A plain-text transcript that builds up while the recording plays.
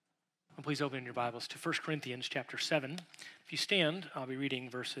Well, please open your Bibles to 1 Corinthians chapter 7. If you stand, I'll be reading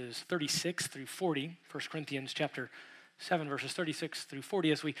verses 36 through 40. 1 Corinthians chapter 7, verses 36 through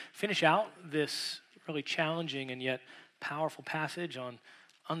 40, as we finish out this really challenging and yet powerful passage on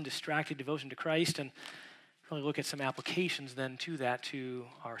undistracted devotion to Christ, and really look at some applications then to that to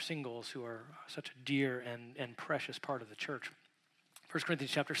our singles who are such a dear and precious part of the church. 1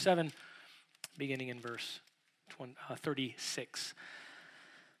 Corinthians chapter 7, beginning in verse 36.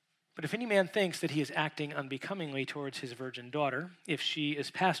 But if any man thinks that he is acting unbecomingly towards his virgin daughter, if she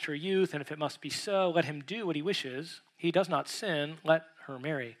is past her youth, and if it must be so, let him do what he wishes. He does not sin, let her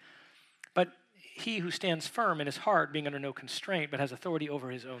marry. But he who stands firm in his heart, being under no constraint, but has authority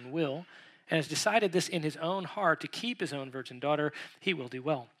over his own will, and has decided this in his own heart to keep his own virgin daughter, he will do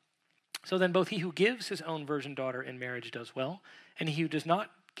well. So then both he who gives his own virgin daughter in marriage does well, and he who does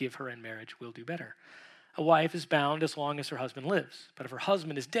not give her in marriage will do better. A wife is bound as long as her husband lives. But if her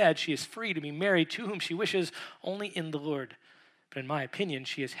husband is dead, she is free to be married to whom she wishes, only in the Lord. But in my opinion,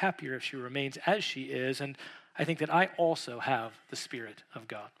 she is happier if she remains as she is, and I think that I also have the Spirit of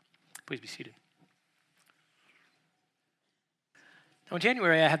God. Please be seated. Now, in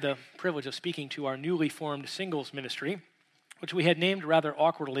January, I had the privilege of speaking to our newly formed singles ministry, which we had named rather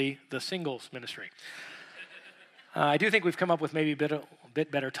awkwardly the Singles Ministry. I do think we've come up with maybe a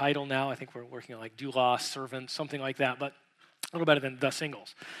bit better title now. I think we're working on like doulos, servants, something like that, but a little better than the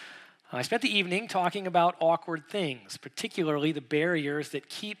singles. I spent the evening talking about awkward things, particularly the barriers that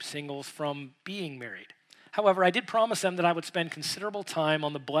keep singles from being married. However, I did promise them that I would spend considerable time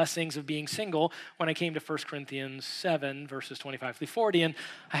on the blessings of being single when I came to 1 Corinthians 7, verses 25 through 40, and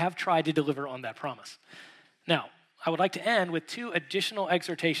I have tried to deliver on that promise. Now, I would like to end with two additional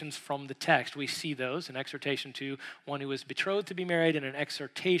exhortations from the text. We see those, an exhortation to one who is betrothed to be married and an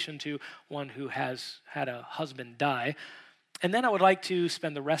exhortation to one who has had a husband die. And then I would like to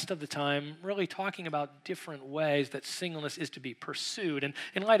spend the rest of the time really talking about different ways that singleness is to be pursued. And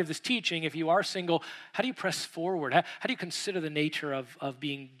in light of this teaching, if you are single, how do you press forward? How do you consider the nature of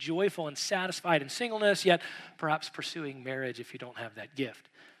being joyful and satisfied in singleness, yet perhaps pursuing marriage if you don't have that gift?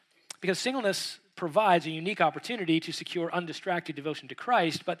 Because singleness provides a unique opportunity to secure undistracted devotion to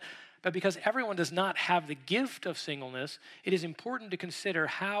Christ, but because everyone does not have the gift of singleness, it is important to consider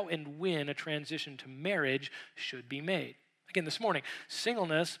how and when a transition to marriage should be made. Again, this morning,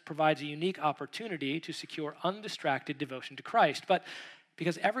 singleness provides a unique opportunity to secure undistracted devotion to Christ, but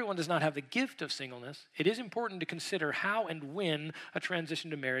because everyone does not have the gift of singleness, it is important to consider how and when a transition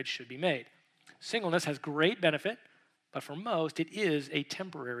to marriage should be made. Singleness has great benefit, but for most, it is a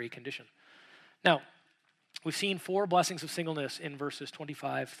temporary condition. Now, we've seen four blessings of singleness in verses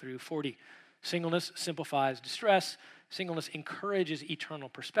 25 through 40. Singleness simplifies distress. Singleness encourages eternal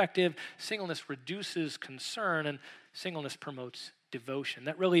perspective. Singleness reduces concern, and singleness promotes devotion.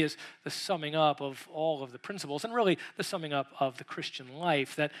 That really is the summing up of all of the principles, and really the summing up of the Christian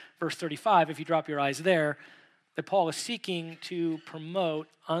life. That verse 35, if you drop your eyes there, that Paul is seeking to promote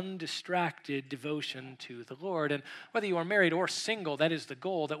undistracted devotion to the Lord. And whether you are married or single, that is the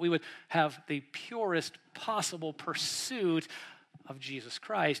goal, that we would have the purest possible pursuit of Jesus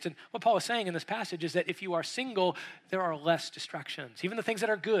Christ. And what Paul is saying in this passage is that if you are single, there are less distractions. Even the things that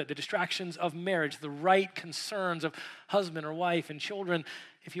are good, the distractions of marriage, the right concerns of husband or wife and children,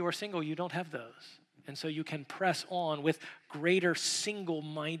 if you are single, you don't have those. And so you can press on with greater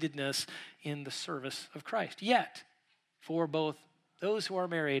single-mindedness in the service of Christ. Yet, for both those who are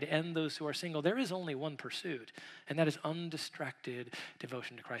married and those who are single, there is only one pursuit, and that is undistracted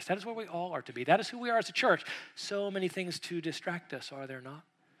devotion to Christ. That is where we all are to be. That is who we are as a church. So many things to distract us, are there not?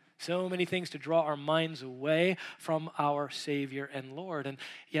 So many things to draw our minds away from our Savior and Lord, and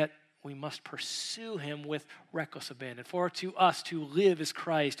yet we must pursue him with reckless abandon. For to us to live is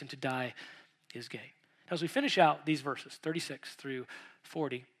Christ and to die is gain. As we finish out these verses, 36 through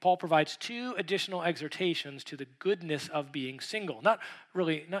 40, Paul provides two additional exhortations to the goodness of being single. Not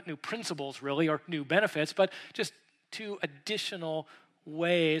new principles really, or new benefits, but just two additional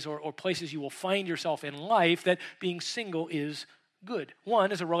ways or places you will find yourself in life that being single is good.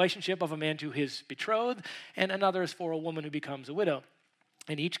 One is a relationship of a man to his betrothed, and another is for a woman who becomes a widow.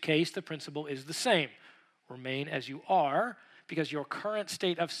 In each case, the principle is the same. Remain as you are, because your current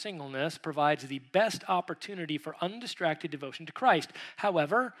state of singleness provides the best opportunity for undistracted devotion to Christ.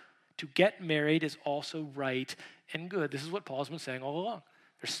 However, to get married is also right and good. This is what Paul has been saying all along.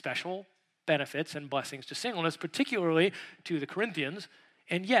 There's special benefits and blessings to singleness, particularly to the Corinthians,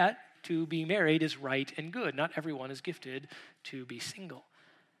 and yet to be married is right and good. Not everyone is gifted to be single.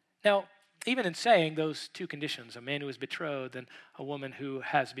 Now, even in saying those two conditions, a man who is betrothed and a woman who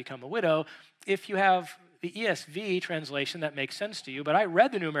has become a widow, if you have the ESV translation, that makes sense to you, but I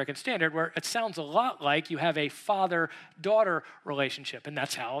read the New American Standard where it sounds a lot like you have a father-daughter relationship, and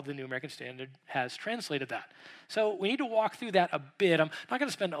that's how the New American Standard has translated that. So we need to walk through that a bit. I'm not going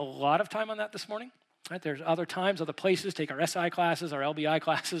to spend a lot of time on that this morning. Right? There's other times, other places, take our SI classes, our LBI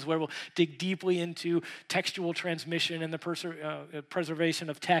classes, where we'll dig deeply into textual transmission and the preservation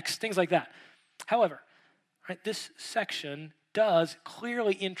of text, things like that. However, right, this section does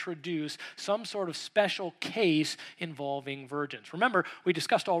clearly introduce some sort of special case involving virgins. Remember, we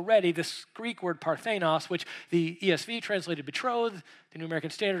discussed already this Greek word parthenos, which the ESV translated betrothed, the New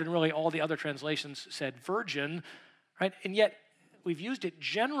American Standard, and really all the other translations said virgin, right? And yet, we've used it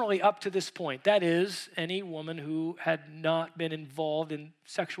generally up to this point. That is, any woman who had not been involved in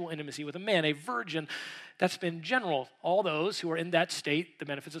sexual intimacy with a man, a virgin. That's been general. All those who are in that state, the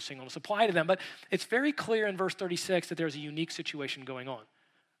benefits of singleness apply to them. But it's very clear in verse 36 that there's a unique situation going on,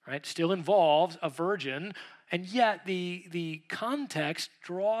 right? Still involves a virgin, and yet the context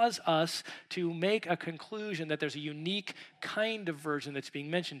draws us to make a conclusion that there's a unique kind of virgin that's being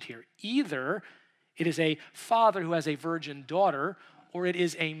mentioned here. Either it is a father who has a virgin daughter, or it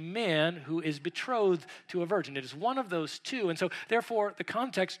is a man who is betrothed to a virgin. It is one of those two. And so, therefore, the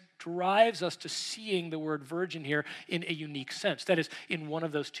context drives us to seeing the word virgin here in a unique sense. That is, in one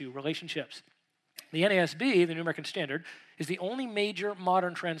of those two relationships. The NASB, the New American Standard, is the only major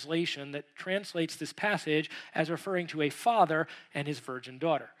modern translation that translates this passage as referring to a father and his virgin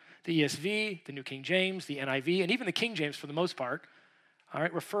daughter. The ESV, the New King James, the NIV, and even the King James for the most part, all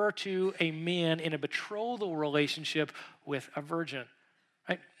right, refer to a man in a betrothal relationship with a virgin.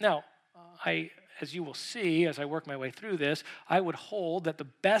 Right? Now, as you will see as I work my way through this, I would hold that the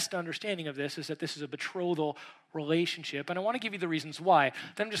best understanding of this is that this is a betrothal relationship, and I want to give you the reasons why.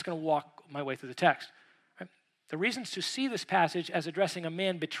 Then I'm just going to walk my way through the text. Right? The reasons to see this passage as addressing a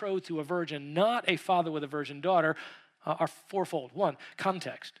man betrothed to a virgin, not a father with a virgin daughter, are fourfold. One,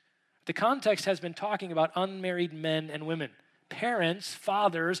 context. The context has been talking about unmarried men and women. Parents,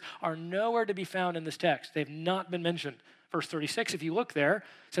 fathers, are nowhere to be found in this text. They've not been mentioned. Verse 36, if you look there,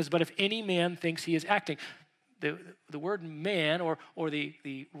 says, but if any man thinks he is acting. The word man or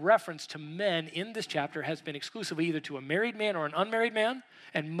the reference to men in this chapter has been exclusively either to a married man or an unmarried man,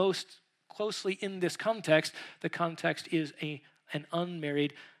 and most closely in this context, the context is an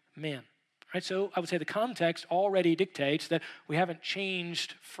unmarried man. Right, so I would say the context already dictates that we haven't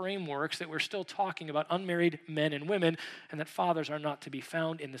changed frameworks, that we're still talking about unmarried men and women, and that fathers are not to be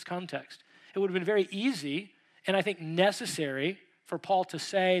found in this context. It would have been very easy, and I think necessary, for Paul to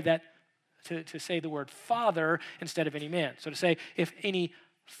say that, to say the word father instead of any man. So to say, if any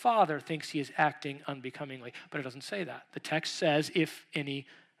father thinks he is acting unbecomingly, but it doesn't say that. The text says, if any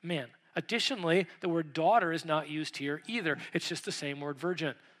man. Additionally, the word daughter is not used here either. It's just the same word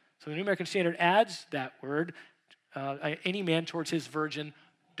virgin. So the New American Standard adds that word, any man towards his virgin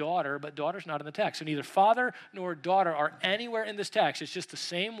daughter, but daughter's not in the text. So neither father nor daughter are anywhere in this text. It's just the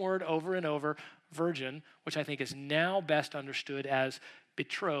same word over and over, virgin, which I think is now best understood as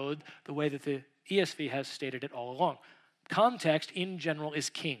betrothed, the way that the ESV has stated it all along. Context, in general,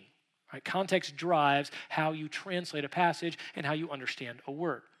 is king. Right? Context drives how you translate a passage and how you understand a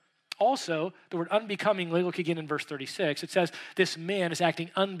word. Also, the word unbecomingly, look again in verse 36, it says this man is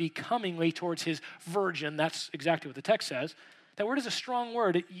acting unbecomingly towards his virgin. That's exactly what the text says. That word is a strong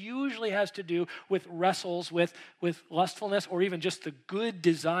word. It usually has to do with wrestles with lustfulness or even just the good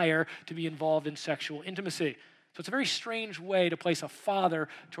desire to be involved in sexual intimacy. So it's a very strange way to place a father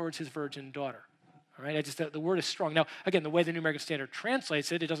towards his virgin daughter. All right, the word is strong. Now, again, the way the New American Standard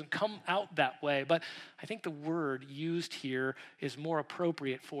translates it, it doesn't come out that way, but I think the word used here is more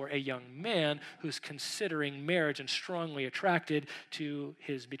appropriate for a young man who's considering marriage and strongly attracted to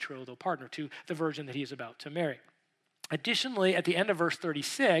his betrothal partner, to the virgin that he is about to marry. Additionally, at the end of verse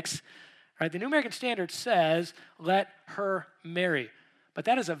 36, right, the New American Standard says, let her marry. But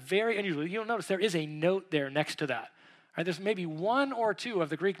that is a very unusual. You'll notice there is a note there next to that. Right, there's maybe one or two of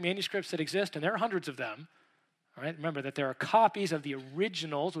the Greek manuscripts that exist, and there are hundreds of them. All right, remember that there are copies of the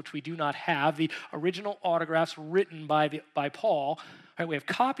originals, which we do not have, the original autographs written by Paul. All right, we have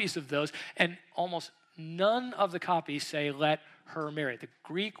copies of those, and almost none of the copies say, let her marry. The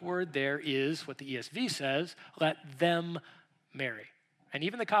Greek word there is what the ESV says, let them marry. And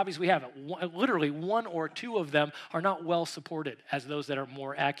even the copies we have, literally one or two of them are not well supported as those that are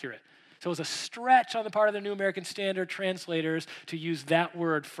more accurate. So it was a stretch on the part of the New American Standard translators to use that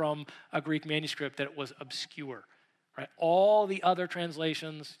word from a Greek manuscript that was obscure. Right? All the other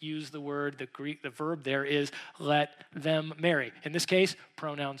translations use the word, the verb there is let them marry. In this case,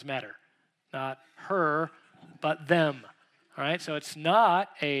 pronouns matter. Not her, but them. All right? So it's not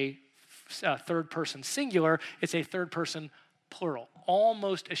a third person singular, it's a third person plural,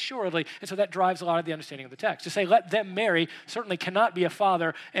 almost assuredly. And so that drives a lot of the understanding of the text. To say, let them marry, certainly cannot be a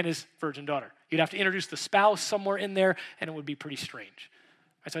father and his virgin daughter. You'd have to introduce the spouse somewhere in there, and it would be pretty strange.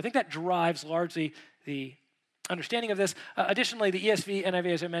 Right, so I think that drives largely the understanding of this. Additionally, the ESV,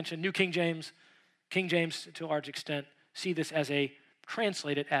 NIV, as I mentioned, New King James to a large extent, see this as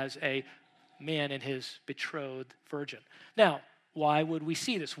translate it as a man and his betrothed virgin. Now, why would we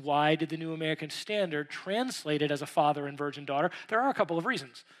see this? Why did the New American Standard translate it as a father and virgin daughter? There are a couple of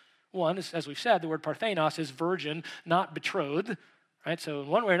reasons. One is, as we've said, the word parthenos is virgin, not betrothed. Right? So in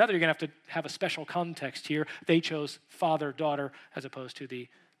one way or another, you're going to have a special context here. They chose father-daughter as opposed to the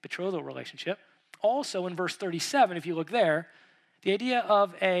betrothal relationship. Also in verse 37, if you look there, the idea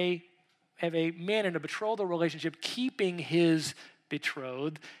of a man in a betrothal relationship keeping his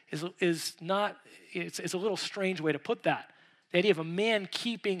betrothed is not, it's a little strange way to put that. The idea of a man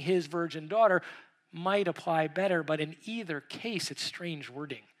keeping his virgin daughter might apply better, but in either case, it's strange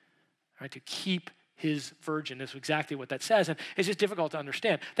wording. Right? To keep his virgin is exactly what that says, and it's just difficult to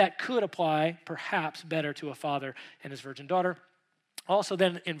understand. That could apply perhaps better to a father and his virgin daughter. Also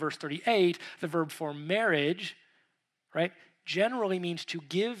then in verse 38, the verb for marriage, right, generally means to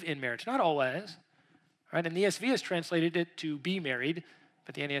give in marriage. Not always, right? And the ESV has translated it to be married,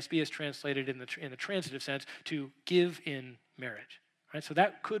 but the NASB has translated in the transitive sense to give in marriage. Right? So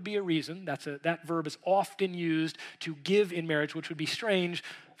that could be a reason. That verb is often used to give in marriage, which would be strange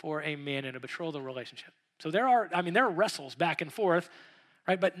for a man in a betrothal relationship. So there are wrestles back and forth,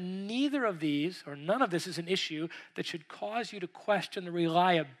 right? But neither of these, or none of this, is an issue that should cause you to question the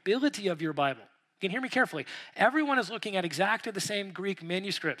reliability of your Bible. You can hear me carefully. Everyone is looking at exactly the same Greek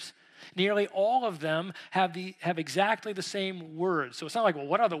manuscripts. Nearly all of them have exactly the same words. So it's not like, well,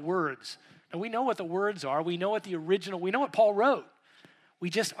 what are the words? And we know what the words are. We know what we know what Paul wrote. We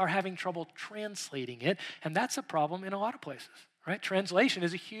just are having trouble translating it, and that's a problem in a lot of places, right? Translation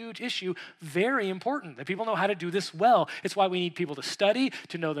is a huge issue, very important, that people know how to do this well. It's why we need people to study,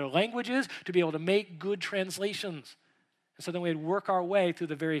 to know their languages, to be able to make good translations. And so then we'd work our way through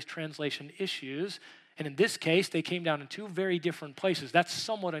the various translation issues, and in this case, they came down in two very different places. That's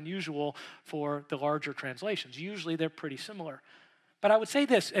somewhat unusual for the larger translations. Usually they're pretty similar. But I would say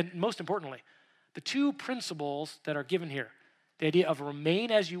this, and most importantly, the two principles that are given here, the idea of remain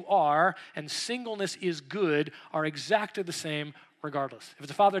as you are and singleness is good, are exactly the same regardless. If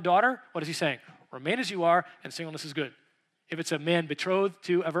it's a father-daughter, what is he saying? Remain as you are and singleness is good. If it's a man betrothed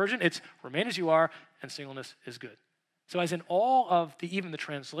to a virgin, it's remain as you are and singleness is good. So as in all of even the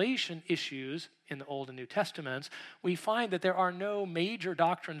translation issues in the Old and New Testaments, we find that there are no major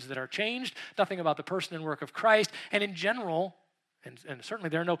doctrines that are changed, nothing about the person and work of Christ, and in general, and certainly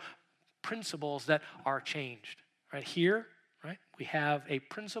there are no principles that are changed. Right here, right, we have a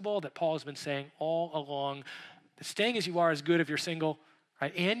principle that Paul has been saying all along, that staying as you are is good if you're single,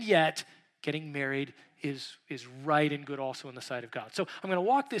 right? And yet, getting married is right and good also in the sight of God. So I'm going to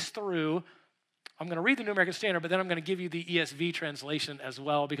walk this through. I'm going to read the New American Standard, but then I'm going to give you the ESV translation as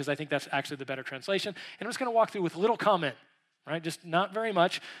well, because I think that's actually the better translation. And I'm just going to walk through with little comment, right? Just not very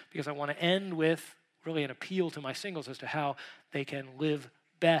much, because I want to end with really an appeal to my singles as to how they can live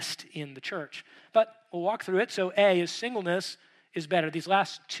best in the church. But we'll walk through it. So A is singleness is better. These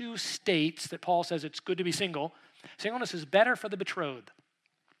last two states that Paul says it's good to be single, singleness is better for the betrothed.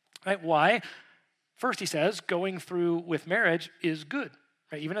 Right? Why? First, he says, going through with marriage is good.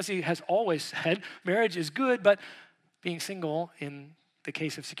 Right? Even as he has always said, marriage is good, but being single in the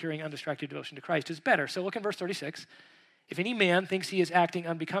case of securing undistracted devotion to Christ is better. So look in verse 36. If any man thinks he is acting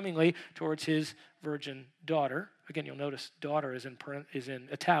unbecomingly towards his virgin daughter, again, you'll notice daughter is in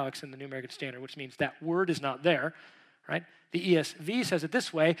italics in the New American Standard, which means that word is not there, right? The ESV says it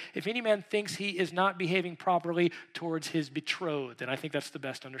this way: if any man thinks he is not behaving properly towards his betrothed, and I think that's the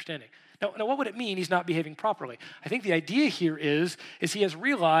best understanding. Now, what would it mean he's not behaving properly? I think the idea here is he has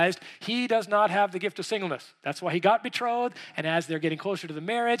realized he does not have the gift of singleness. That's why he got betrothed, and as they're getting closer to the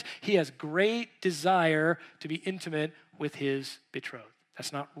marriage, he has great desire to be intimate with his betrothed.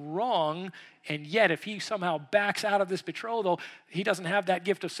 That's not wrong, and yet if he somehow backs out of this betrothal, he doesn't have that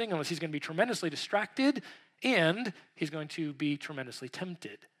gift of singleness. He's going to be tremendously distracted, and he's going to be tremendously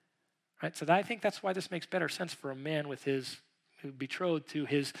tempted. Right? So I think that's why this makes better sense for a man with his betrothed to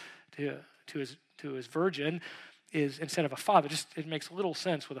his virgin is instead of a father. Just it makes little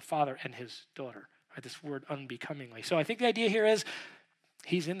sense with a father and his daughter. Right? This word unbecomingly. So I think the idea here is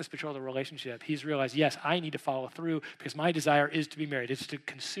he's in this betrothal relationship. He's realized, yes, I need to follow through because my desire is to be married. It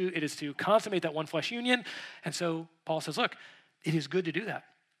is to consummate that one flesh union. And so Paul says, look, it is good to do that.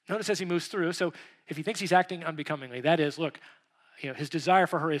 Notice as he moves through. So if he thinks he's acting unbecomingly, that is, look, his desire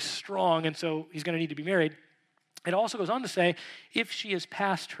for her is strong, and so he's going to need to be married. It also goes on to say, if she is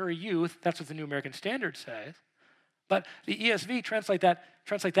past her youth, that's what the New American Standard says. But the ESV translate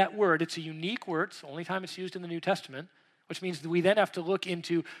that word. It's a unique word. It's the only time it's used in the New Testament, which means that we then have to look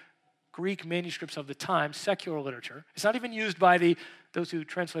into Greek manuscripts of the time, secular literature. It's not even used by those who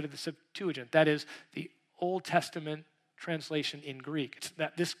translated the Septuagint. That is the Old Testament translation in Greek.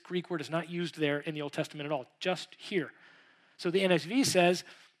 This Greek word is not used there in the Old Testament at all, just here. So the NSV says,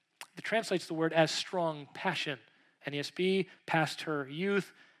 it translates the word as strong passion. NESB, past her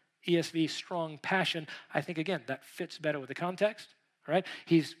youth. ESV, strong passion. I think, again, that fits better with the context, all right?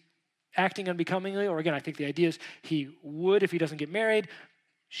 He's acting unbecomingly, or again, I think the idea is he would if he doesn't get married.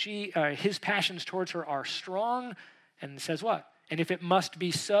 His passions towards her are strong, and it says what? And if it must be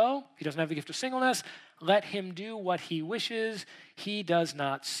so, he doesn't have the gift of singleness, let him do what he wishes. He does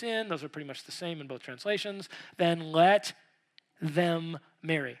not sin. Those are pretty much the same in both translations. Then let them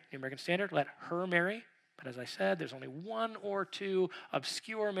marry. New American Standard, let her marry. But as I said, there's only one or two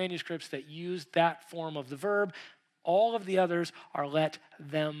obscure manuscripts that use that form of the verb. All of the others are let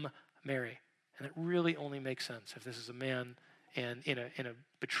them marry. And it really only makes sense if this is a man and in a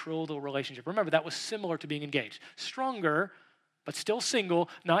betrothal relationship. Remember, that was similar to being engaged. Stronger, but still single,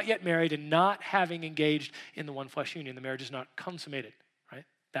 not yet married, and not having engaged in the one flesh union. The marriage is not consummated, right?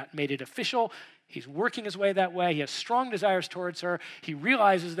 That made it official. He's working his way that way. He has strong desires towards her. He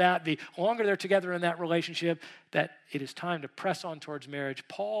realizes that the longer they're together in that relationship, that it is time to press on towards marriage.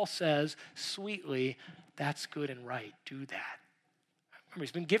 Paul says sweetly, that's good and right. Do that. Remember,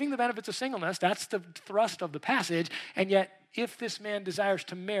 he's been giving the benefits of singleness. That's the thrust of the passage. And yet, if this man desires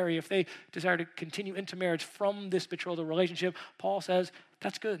to marry, if they desire to continue into marriage from this betrothal relationship, Paul says,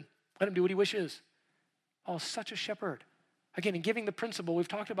 that's good. Let him do what he wishes. Paul's such a shepherd. Again, in giving the principle, we've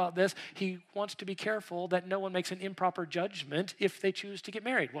talked about this, he wants to be careful that no one makes an improper judgment if they choose to get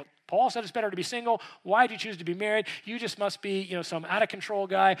married. Well, Paul said it's better to be single. Why do you choose to be married? You just must be, some out-of-control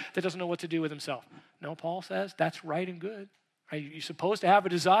guy that doesn't know what to do with himself. No, Paul says that's right and good. Right? You're supposed to have a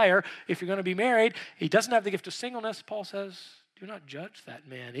desire if you're going to be married. He doesn't have the gift of singleness. Paul says, do not judge that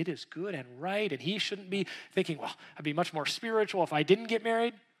man. It is good and right, and he shouldn't be thinking, well, I'd be much more spiritual if I didn't get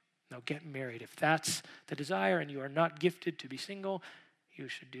married. No, get married. If that's the desire and you are not gifted to be single, you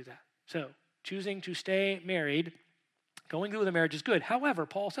should do that. So, choosing to stay married, going through the marriage is good. However,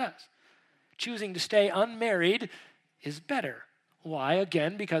 Paul says, choosing to stay unmarried is better. Why?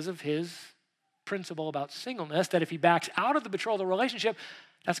 Again, because of his principle about singleness, that if he backs out of the betrothal relationship,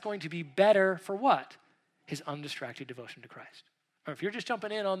 that's going to be better for what? His undistracted devotion to Christ. Or if you're just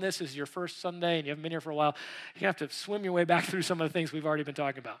jumping in on this as your first Sunday and you haven't been here for a while, you're going to have to swim your way back through some of the things we've already been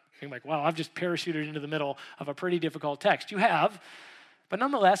talking about. You're like, wow, I've just parachuted into the middle of a pretty difficult text. You have. But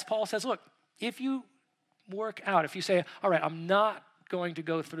nonetheless, Paul says, look, if you work out, if you say, all right, I'm not going to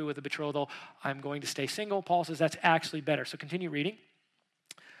go through with the betrothal, I'm going to stay single, Paul says that's actually better. So continue reading.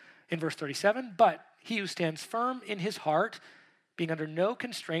 In verse 37, but he who stands firm in his heart, being under no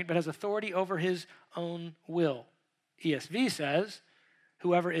constraint, but has authority over his own will. ESV says,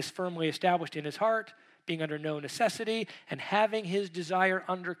 whoever is firmly established in his heart, being under no necessity, and having his desire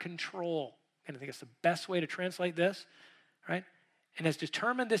under control. And I think it's the best way to translate this, right? And has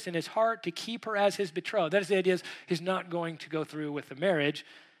determined this in his heart to keep her as his betrothed. That is the idea is he's not going to go through with the marriage.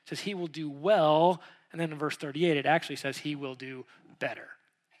 It says he will do well. And then in verse 38, it actually says he will do better.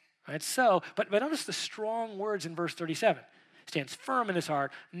 Right? So, but notice the strong words in verse 37. Stands firm in his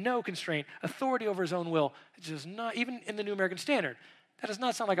heart, no constraint, authority over his own will. It does not, even in the New American Standard, that does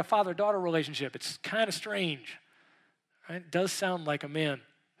not sound like a father-daughter relationship. It's kind of strange. Right? It does sound like a man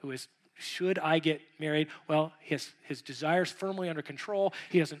who is, should I get married? Well, his desires firmly under control.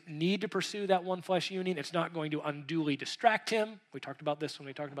 He doesn't need to pursue that one flesh union. It's not going to unduly distract him. We talked about this when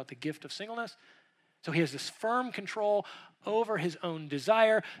we talked about the gift of singleness. So he has this firm control over his own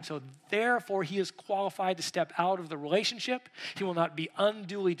desire. So therefore, he is qualified to step out of the relationship. He will not be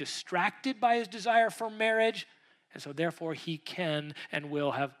unduly distracted by his desire for marriage. And so therefore, he can and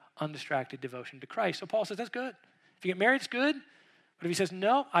will have undistracted devotion to Christ. So Paul says, that's good. If you get married, it's good. But if he says,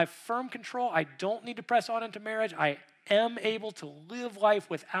 no, I have firm control. I don't need to press on into marriage. I am able to live life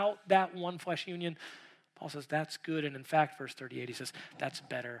without that one flesh union. Paul says, that's good. And in fact, verse 38, he says, that's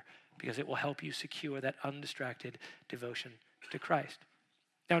better, because it will help you secure that undistracted devotion to Christ.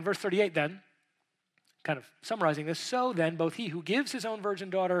 Now in verse 38 then, kind of summarizing this, so then both he who gives his own virgin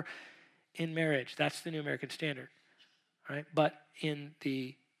daughter in marriage, that's the New American Standard, right? But in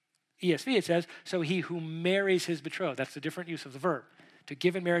the ESV it says, so he who marries his betrothed, that's the different use of the verb, to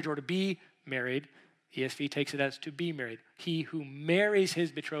give in marriage or to be married. ESV takes it as to be married. He who marries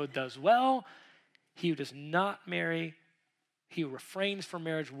his betrothed does well. He who does not marry he who refrains from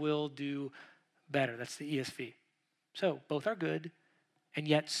marriage will do better. That's the ESV. So both are good, and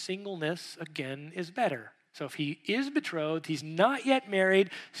yet singleness, again, is better. So if he is betrothed, he's not yet married,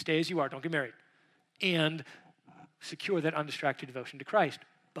 stay as you are, don't get married. And secure that undistracted devotion to Christ.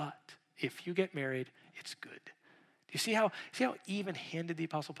 But if you get married, it's good. Do you see how even-handed the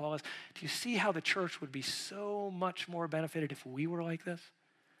Apostle Paul is? Do you see how the church would be so much more benefited if we were like this?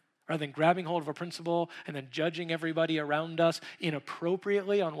 Rather than grabbing hold of a principle and then judging everybody around us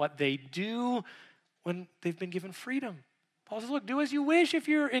inappropriately on what they do when they've been given freedom. Paul says, look, do as you wish if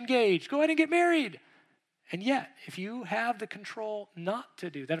you're engaged. Go ahead and get married. And yet, if you have the control not to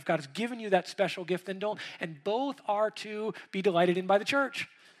do that, if God has given you that special gift, then don't. And both are to be delighted in by the church.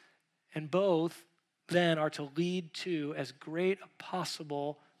 And both then are to lead to as great a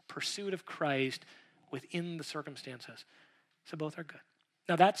possible pursuit of Christ within the circumstances. So both are good.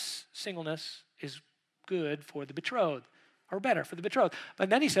 Now that's singleness is good for the betrothed, or better for the betrothed. But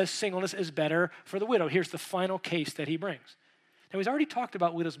then he says singleness is better for the widow. Here's the final case that he brings. Now he's already talked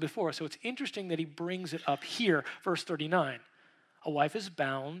about widows before, so it's interesting that he brings it up here, verse 39. A wife is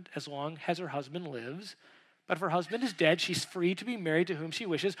bound as long as her husband lives, but if her husband is dead, she's free to be married to whom she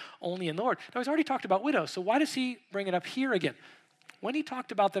wishes, only in the Lord. Now, he's already talked about widows, so why does he bring it up here again? When he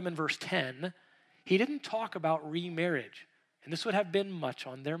talked about them in verse 10, he didn't talk about remarriage, and this would have been much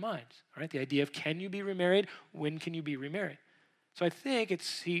on their minds, right? The idea of can you be remarried? When can you be remarried? So I think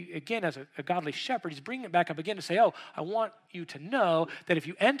he, again, as a godly shepherd, he's bringing it back up again to say, oh, I want you to know that if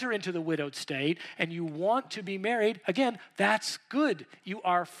you enter into the widowed state and you want to be married, again, that's good. You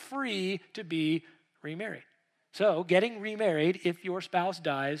are free to be remarried. So getting remarried if your spouse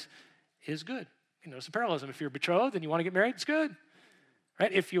dies is good. You notice the parallelism. If you're betrothed and you want to get married, it's good.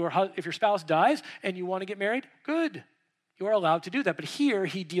 Right? If your spouse dies and you want to get married, good. You are allowed to do that. But here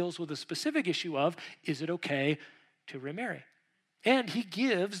he deals with a specific issue of, is it okay to remarry? And he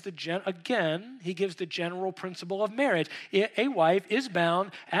gives the general principle of marriage. A wife is bound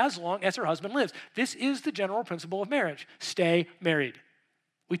as long as her husband lives. This is the general principle of marriage. Stay married.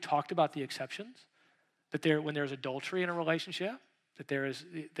 We talked about the exceptions. That when there's adultery in a relationship, that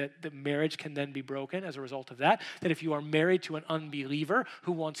the marriage can then be broken as a result of that. That if you are married to an unbeliever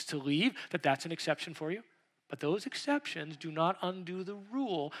who wants to leave, that's an exception for you. But those exceptions do not undo the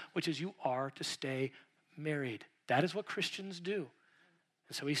rule, which is you are to stay married. That is what Christians do.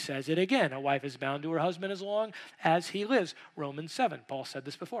 And so he says it again. A wife is bound to her husband as long as he lives. Romans 7. Paul said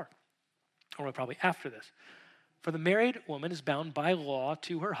this before, or probably after this. For the married woman is bound by law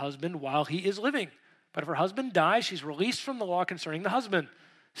to her husband while he is living. But if her husband dies, she's released from the law concerning the husband.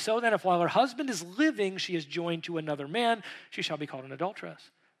 So then, if while her husband is living, she is joined to another man, she shall be called an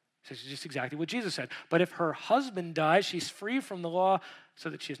adulteress. This is just exactly what Jesus said. But if her husband dies, she's free from the law, so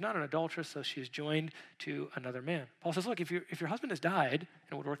that she is not an adulteress, so she is joined to another man. Paul says, look, if your husband has died,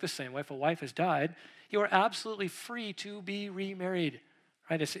 and it would work the same way, if a wife has died, you are absolutely free to be remarried.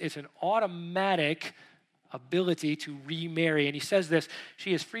 Right? It's an automatic ability to remarry. And he says this,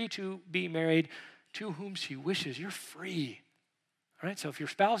 she is free to be married to whom she wishes. You're free. All right, so if your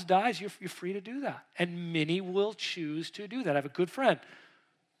spouse dies, you're free to do that. And many will choose to do that. I have a good friend,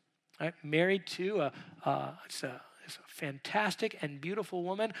 right, married to a fantastic and beautiful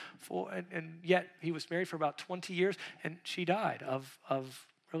woman, and yet he was married for about 20 years, and she died of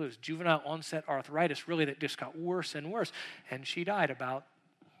really, it was juvenile onset arthritis, really, that just got worse and worse. And she died about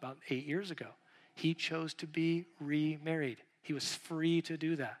 8 years ago. He chose to be remarried. He was free to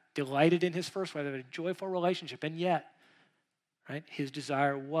do that, delighted in his first wife, a joyful relationship, and yet, right, his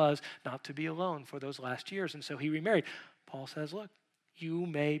desire was not to be alone for those last years, and so he remarried. Paul says, look, you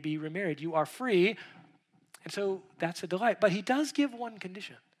may be remarried. You are free, and so that's a delight. But he does give one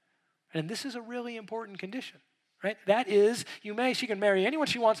condition, and this is a really important condition, right? That is, she can marry anyone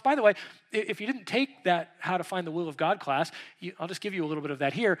she wants. By the way, if you didn't take that How to Find the Will of God class, I'll just give you a little bit of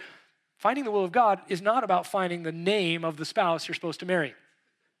that here. Finding the will of God is not about finding the name of the spouse you're supposed to marry.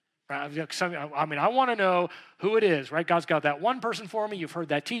 Right? I want to know who it is, right? God's got that one person for me. You've heard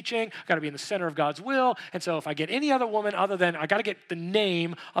that teaching. I've got to be in the center of God's will. And so if I get any other woman other than, I got to get the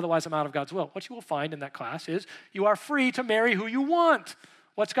name, otherwise I'm out of God's will. What you will find in that class is you are free to marry who you want.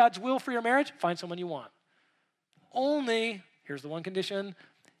 What's God's will for your marriage? Find someone you want. Only, here's the one condition,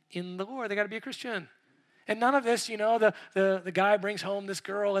 in the Lord, they got to be a Christian. And none of this, the guy brings home this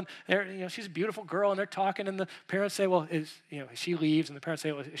girl, and she's a beautiful girl, and they're talking, and the parents say, well, she leaves, and the parents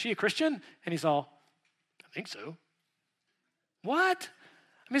say, well, is she a Christian? And he's all, I think so. What?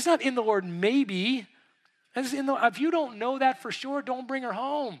 I mean, it's not in the Lord maybe. If you don't know that for sure, don't bring her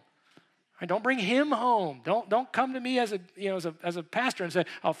home. Right? Don't bring him home. Don't come to me as a pastor and say,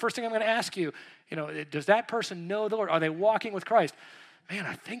 oh, first thing I'm going to ask you, does that person know the Lord? Are they walking with Christ? Man,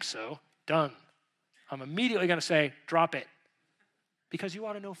 I think so. Done. I'm immediately going to say, drop it. Because you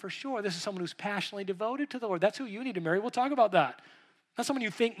ought to know for sure this is someone who's passionately devoted to the Lord. That's who you need to marry. We'll talk about that. Not someone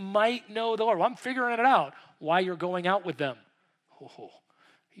you think might know the Lord. Well, I'm figuring it out. Why you're going out with them. Oh,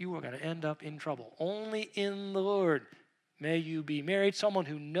 you are going to end up in trouble. Only in the Lord may you be married. Someone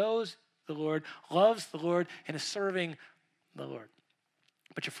who knows the Lord, loves the Lord, and is serving the Lord.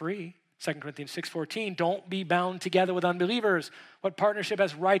 But you're free. 2 Corinthians 6:14, don't be bound together with unbelievers. What partnership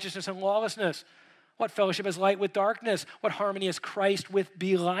has righteousness and lawlessness? What fellowship has light with darkness? What harmony has Christ with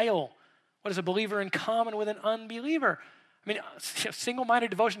Belial? What is a believer in common with an unbeliever? I mean, single-minded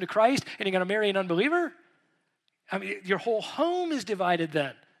devotion to Christ, and you're going to marry an unbeliever? I mean, your whole home is divided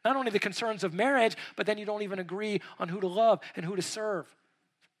then. Not only the concerns of marriage, but then you don't even agree on who to love and who to serve.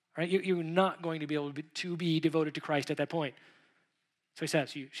 Right? You're not going to be able to be devoted to Christ at that point. So he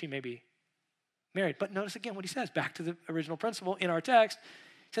says, she may be married. But notice again what he says, back to the original principle in our text.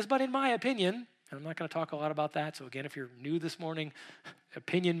 He says, but in my opinion, and I'm not going to talk a lot about that. So again, if you're new this morning,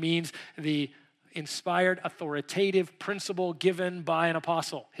 opinion means the inspired, authoritative principle given by an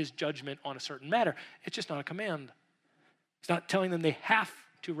apostle, his judgment on a certain matter. It's just not a command. It's not telling them they have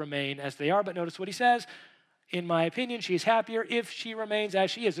to remain as they are, but notice what he says. In my opinion, she is happier if she remains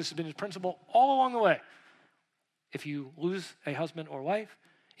as she is. This has been his principle all along the way. If you lose a husband or wife,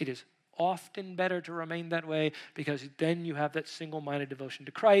 it is often better to remain that way because then you have that single-minded devotion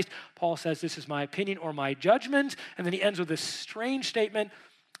to Christ. Paul says, this is my opinion or my judgment. And then he ends with this strange statement,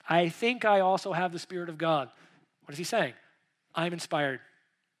 I think I also have the Spirit of God. What is he saying? I'm inspired.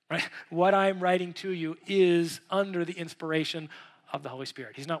 Right? What I'm writing to you is under the inspiration of the Holy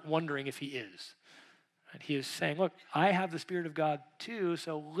Spirit. He's not wondering if he is. And he is saying, look, I have the Spirit of God too,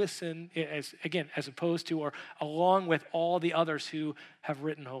 so listen, as opposed to or along with all the others who have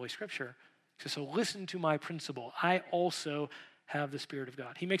written Holy Scripture. So listen to my principle. I also have the Spirit of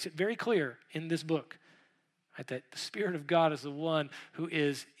God. He makes it very clear in this book, right, that the Spirit of God is the one who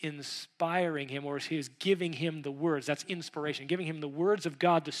is inspiring him, or he is giving him the words. That's inspiration, giving him the words of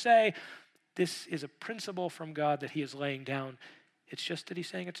God to say, this is a principle from God that he is laying down. It's just that he's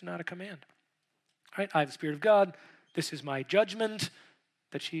saying it's not a command. Right? I have the Spirit of God. This is my judgment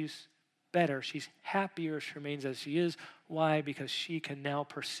that she's better. She's happier. She remains as she is. Why? Because she can now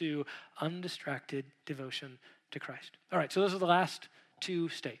pursue undistracted devotion to Christ. All right, so those are the last two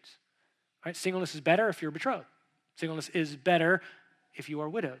states. All right, singleness is better if you're betrothed. Singleness is better if you are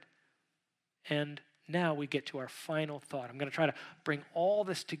widowed. And now we get to our final thought. I'm going to try to bring all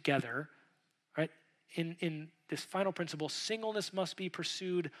this together. Right? In this final principle, singleness must be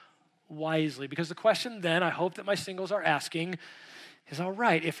pursued wisely. Because the question then, I hope that my singles are asking, is all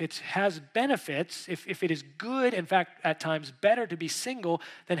right, if it has benefits, if it is good, in fact, at times better to be single,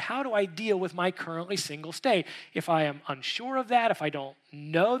 then how do I deal with my currently single state? If I am unsure of that, if I don't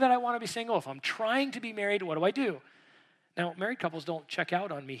know that I want to be single, if I'm trying to be married, what do I do? Now, married couples don't check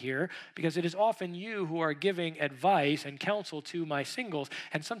out on me here because it is often you who are giving advice and counsel to my singles,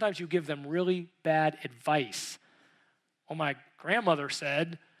 and sometimes you give them really bad advice. Well, my grandmother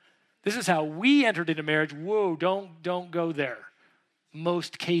said, this is how we entered into marriage. Whoa, don't go there.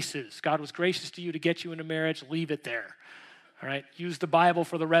 Most cases, God was gracious to you to get you into marriage, leave it there. All right, use the Bible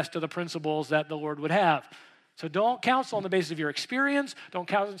for the rest of the principles that the Lord would have. So don't counsel on the basis of your experience. Don't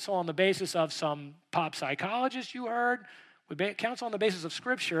counsel on the basis of some pop psychologist you heard. We counsel on the basis of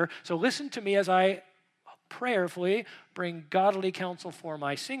Scripture. So listen to me as I prayerfully bring godly counsel for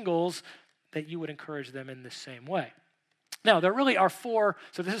my singles, that you would encourage them in the same way. Now, there really are four,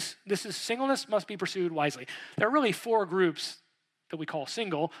 so this is singleness must be pursued wisely. There are really four groups that we call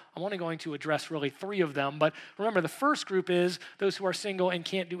single. I'm only going to address really three of them, but remember the first group is those who are single and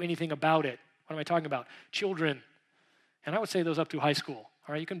can't do anything about it. What am I talking about? Children. And I would say those up through high school.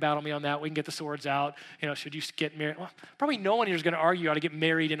 All right, you can battle me on that. We can get the swords out. Should you get married? Well, probably no one here is going to argue how to get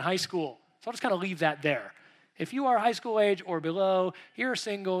married in high school. So I'll just kind of leave that there. If you are high school age or below, you're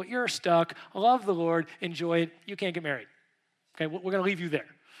single, you're stuck, love the Lord, enjoy it, you can't get married. Okay, we're going to leave you there.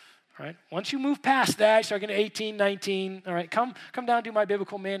 All right. Once you move past that, start getting to 18, 19, all right, come down to my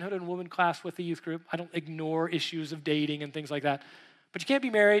biblical manhood and woman class with the youth group. I don't ignore issues of dating and things like that. But you can't be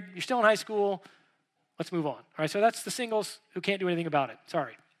married. You're still in high school. Let's move on. All right, so that's the singles who can't do anything about it.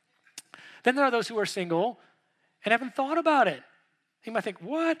 Sorry. Then there are those who are single and haven't thought about it. You might think,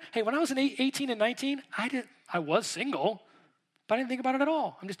 what? Hey, when I was 18 and 19, I was single, but I didn't think about it at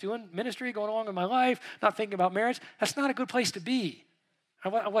all. I'm just doing ministry, going along with my life, not thinking about marriage. That's not a good place to be.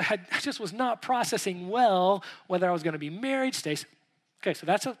 I just was not processing well whether I was going to be married, stay. Okay, so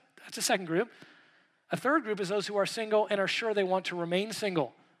that's a That's a second group. A third group is those who are single and are sure they want to remain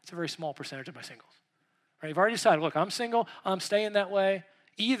single. It's a very small percentage of my singles. Right? You've already decided, look, I'm single, I'm staying that way,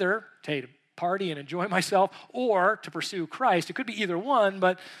 either to party and enjoy myself or to pursue Christ. It could be either one,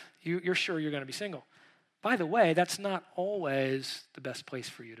 but you're sure you're going to be single. By the way, that's not always the best place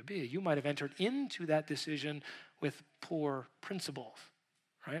for you to be. You might have entered into that decision with poor principles,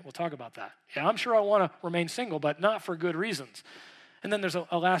 right? We'll talk about that. Yeah, I'm sure I want to remain single, but not for good reasons. And then there's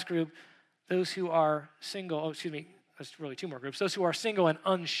a last group, those who are single, there's really two more groups, those who are single and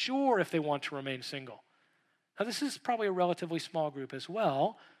unsure if they want to remain single. Now, this is probably a relatively small group as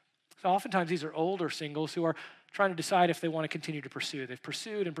well. So oftentimes these are older singles who are trying to decide if they want to continue to pursue. They've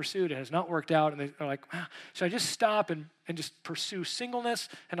pursued and pursued, it has not worked out, and they're like, should I just stop and just pursue singleness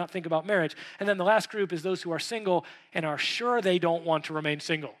and not think about marriage? And then the last group is those who are single and are sure they don't want to remain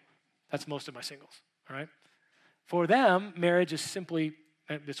single. That's most of my singles, all right? For them, marriage is simply,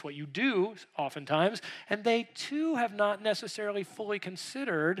 it's what you do oftentimes, and they too have not necessarily fully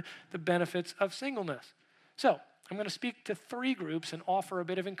considered the benefits of singleness. So I'm going to speak to three groups and offer a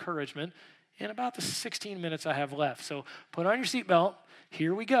bit of encouragement in about the 16 minutes I have left. So put on your seatbelt.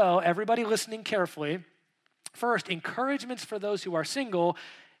 Here we go. Everybody listening carefully. First, encouragements for those who are single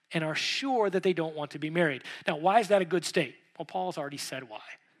and are sure that they don't want to be married. Now, why is that a good state? Well, Paul's already said why.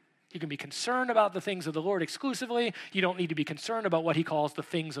 You can be concerned about the things of the Lord exclusively. You don't need to be concerned about what he calls the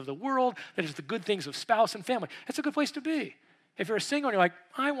things of the world, that is the good things of spouse and family. It's a good place to be. If you're single and you're like,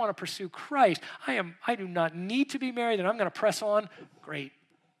 I want to pursue Christ, I do not need to be married and I'm going to press on, great.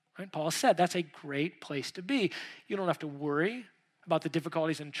 Right? Paul said that's a great place to be. You don't have to worry about the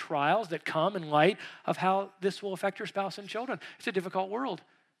difficulties and trials that come in light of how this will affect your spouse and children. It's a difficult world.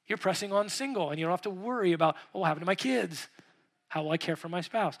 You're pressing on single and you don't have to worry about what will happen to my kids. How will I care for my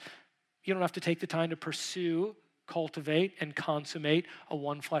spouse? You don't have to take the time to pursue, cultivate, and consummate a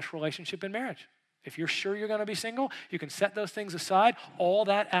one-flesh relationship in marriage. If you're sure you're going to be single, you can set those things aside. All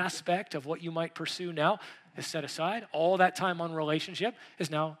that aspect of what you might pursue now is set aside. All that time on relationship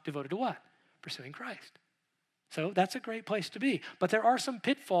is now devoted to what? Pursuing Christ. So that's a great place to be. But there are some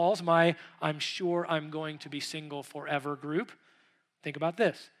pitfalls, I'm sure I'm going to be single forever group. Think about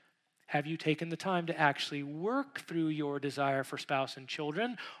this. Have you taken the time to actually work through your desire for spouse and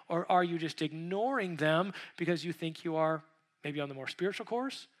children, or are you just ignoring them because you think you are maybe on the more spiritual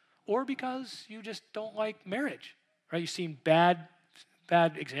course, or because you just don't like marriage, right? You've seen bad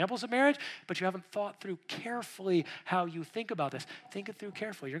examples of marriage, but you haven't thought through carefully how you think about this. Think it through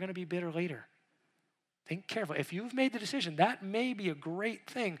carefully. You're going to be bitter later. Think carefully. If you've made the decision, that may be a great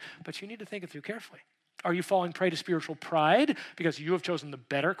thing, but you need to think it through carefully. Are you falling prey to spiritual pride because you have chosen the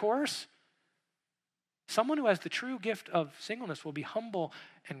better course? Someone who has the true gift of singleness will be humble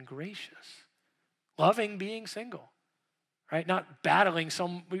and gracious, loving being single, right? Not battling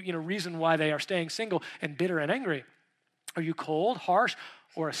some reason why they are staying single and bitter and angry. Are you cold, harsh,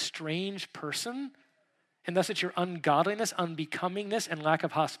 or a strange person? And thus it's your ungodliness, unbecomingness, and lack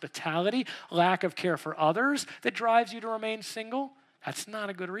of hospitality, lack of care for others that drives you to remain single. That's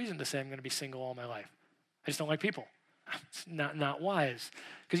not a good reason to say I'm going to be single all my life. I just don't like people. It's not wise.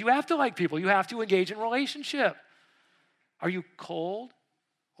 Because you have to like people. You have to engage in relationship. Are you cold,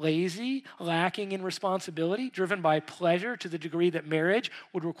 lazy, lacking in responsibility, driven by pleasure to the degree that marriage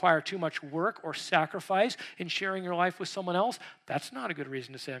would require too much work or sacrifice in sharing your life with someone else? That's not a good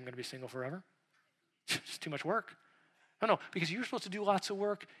reason to say I'm going to be single forever. It's too much work. No, because you're supposed to do lots of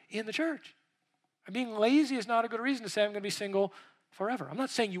work in the church. And being lazy is not a good reason to say I'm going to be single forever. I'm not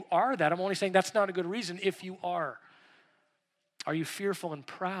saying you are that. I'm only saying that's not a good reason if you are. Are you fearful and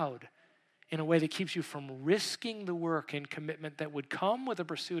proud in a way that keeps you from risking the work and commitment that would come with the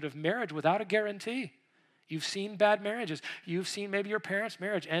pursuit of marriage without a guarantee? You've seen bad marriages. You've seen maybe your parents'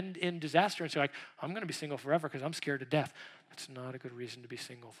 marriage end in disaster, and so you're like, I'm going to be single forever because I'm scared to death. That's not a good reason to be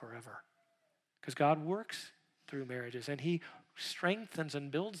single forever. Because God works through marriages, and he strengthens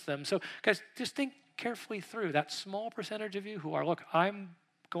and builds them. So, guys, just think carefully through that small percentage of you who are, look, I'm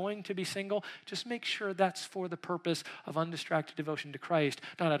going to be single. Just make sure that's for the purpose of undistracted devotion to Christ,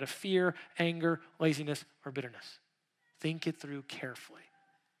 not out of fear, anger, laziness, or bitterness. Think it through carefully.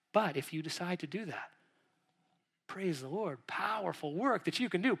 But if you decide to do that, praise the Lord, powerful work that you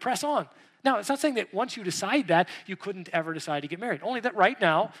can do. Press on. Now, it's not saying that once you decide that, you couldn't ever decide to get married. Only that right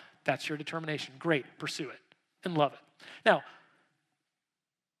now, that's your determination. Great, pursue it and love it. Now,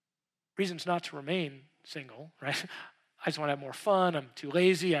 reasons not to remain single, right? I just want to have more fun. I'm too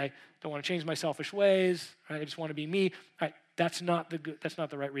lazy. I don't want to change my selfish ways. Right? I just want to be me. Right? That's not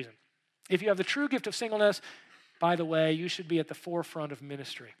the right reason. If you have the true gift of singleness, by the way, you should be at the forefront of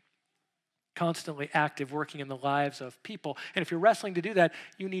ministry. constantly active, working in the lives of people. And if you're wrestling to do that,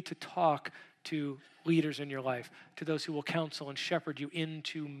 you need to talk to leaders in your life, to those who will counsel and shepherd you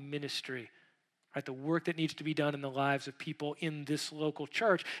into ministry, right? The work that needs to be done in the lives of people in this local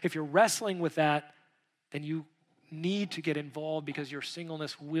church. If you're wrestling with that, then you need to get involved, because your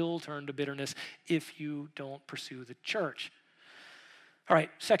singleness will turn to bitterness if you don't pursue the church. All right,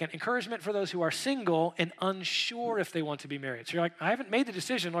 second, encouragement for those who are single and unsure if they want to be married. So you're like, I haven't made the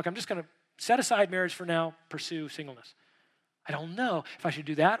decision. Look, I'm just going to set aside marriage for now, pursue singleness. I don't know if I should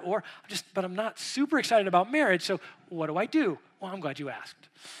do that, but I'm not super excited about marriage, so what do I do? Well, I'm glad you asked.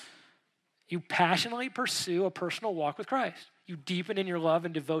 You passionately pursue a personal walk with Christ. You deepen in your love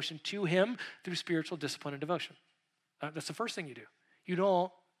and devotion to him through spiritual discipline and devotion. That's the first thing you do. You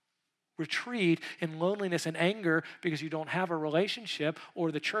don't retreat in loneliness and anger because you don't have a relationship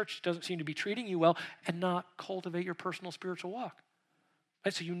or the church doesn't seem to be treating you well, and not cultivate your personal spiritual walk.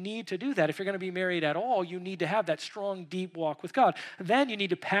 Right? So you need to do that. If you're going to be married at all, you need to have that strong, deep walk with God. Then you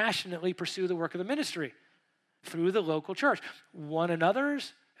need to passionately pursue the work of the ministry through the local church. One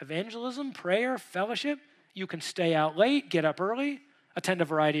another's, evangelism, prayer, fellowship. You can stay out late, get up early, attend a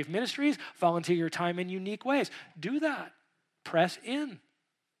variety of ministries, volunteer your time in unique ways. Do that. Press in.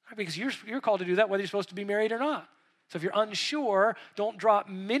 Because you're called to do that whether you're supposed to be married or not. So if you're unsure, don't drop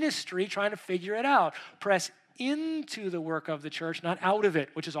ministry trying to figure it out. Press into the work of the church, not out of it,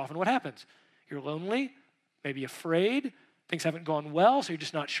 which is often what happens. You're lonely, maybe afraid, things haven't gone well, so you're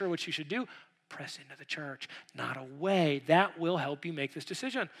just not sure what you should do. Press into the church, not away. That will help you make this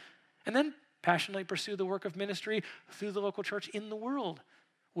decision. And then passionately pursue the work of ministry through the local church in the world.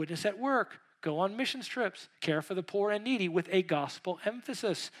 Witness at work, go on missions trips, care for the poor and needy with a gospel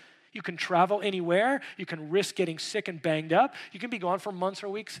emphasis. You can travel anywhere. You can risk getting sick and banged up. You can be gone for months or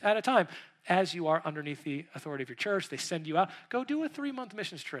weeks at a time. As you are underneath the authority of your church, they send you out. Go do a 3-month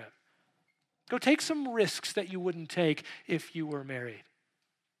missions trip. Go take some risks that you wouldn't take if you were married.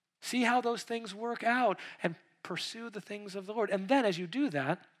 See how those things work out and pursue the things of the Lord. And then as you do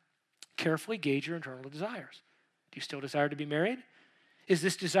that, carefully gauge your internal desires. Do you still desire to be married? Is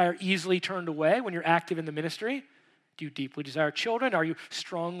this desire easily turned away when you're active in the ministry? Do you deeply desire children? Are you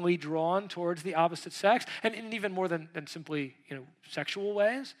strongly drawn towards the opposite sex? And even more than simply, sexual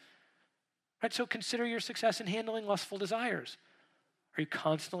ways? Right? So consider your success in handling lustful desires. Are you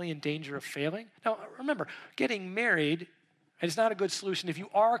constantly in danger of failing? Now, remember, getting married is not a good solution if you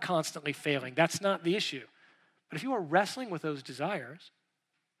are constantly failing. That's not the issue. But if you are wrestling with those desires,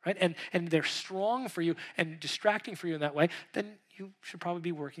 right, and they're strong for you and distracting for you in that way, then you should probably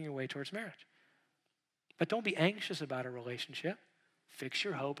be working your way towards marriage. But don't be anxious about a relationship. Fix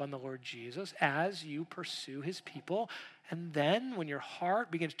your hope on the Lord Jesus as you pursue his people. And then when your heart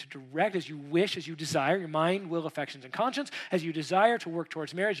begins to direct as you wish, as you desire, your mind, will, affections, and conscience, as you desire to work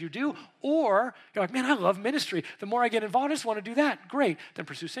towards marriage, you do. Or you're like, man, I love ministry. The more I get involved, I just want to do that. Great. Then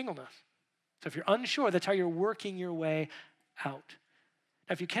pursue singleness. So if you're unsure, that's how you're working your way out.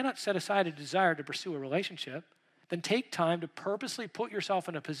 Now, if you cannot set aside a desire to pursue a relationship, then take time to purposely put yourself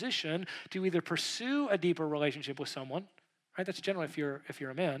in a position to either pursue a deeper relationship with someone, right? That's generally if you're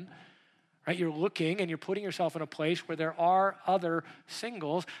a man, right? You're looking and you're putting yourself in a place where there are other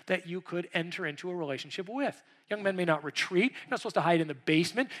singles that you could enter into a relationship with. Young men may not retreat. You're not supposed to hide in the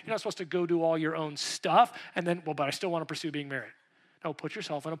basement. You're not supposed to go do all your own stuff and then, but I still want to pursue being married. No, put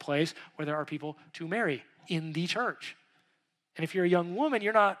yourself in a place where there are people to marry in the church. And if you're a young woman,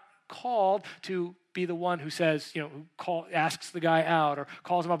 you're not called to be the one who says, asks the guy out or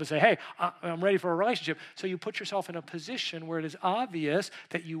calls him up and say, hey, I'm ready for a relationship. So you put yourself in a position where it is obvious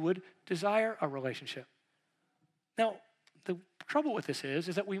that you would desire a relationship. Now, the trouble with this is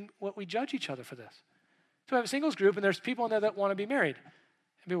that we judge each other for this. So we have a singles group and there's people in there that want to be married.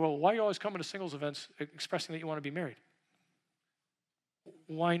 And people, well, why are you always coming to singles events expressing that you want to be married?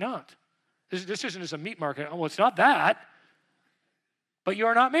 Why not? This isn't just a meat market. Oh, well, it's not that. But you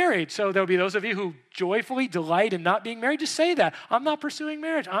are not married. So there'll be those of you who joyfully delight in not being married. Just say that. I'm not pursuing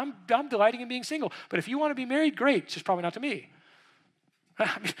marriage. I'm delighting in being single. But if you want to be married, great. It's just probably not to me.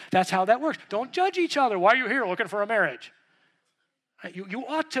 That's how that works. Don't judge each other. Why are you here looking for a marriage? You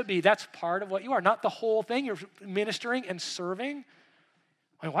ought to be. That's part of what you are. Not the whole thing. You're ministering and serving.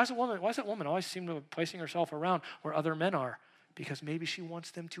 Why does that woman always seem to be placing herself around where other men are? Because maybe she wants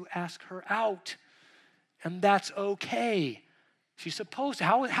them to ask her out. And that's okay. She's supposed to.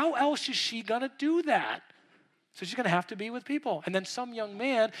 How else is she going to do that? So she's going to have to be with people. And then some young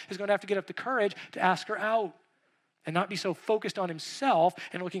man is going to have to get up the courage to ask her out and not be so focused on himself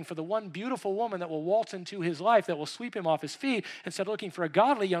and looking for the one beautiful woman that will waltz into his life, that will sweep him off his feet, instead of looking for a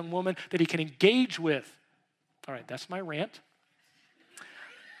godly young woman that he can engage with. All right, that's my rant.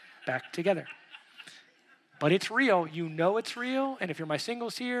 back together. But it's real. You know it's real. And if you're my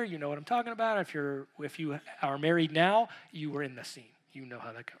singles here, you know what I'm talking about. If you are married now, you were in the scene. You know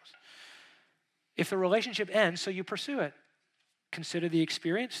how that goes. If the relationship ends, so you pursue it. Consider the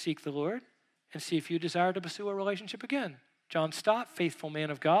experience, seek the Lord, and see if you desire to pursue a relationship again. John Stott, faithful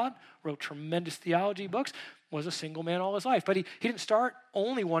man of God, wrote tremendous theology books, was a single man all his life. But he didn't start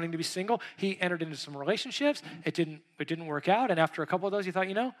only wanting to be single. He entered into some relationships. It didn't work out. And after a couple of those, he thought,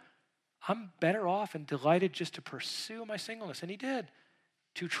 I'm better off and delighted just to pursue my singleness. And he did,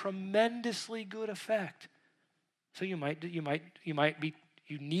 to tremendously good effect. So you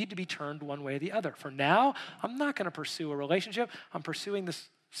need to be turned one way or the other. For now, I'm not going to pursue a relationship. I'm pursuing this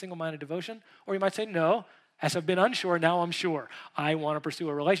single-minded devotion. Or you might say, no, as I've been unsure, now I'm sure. I want to pursue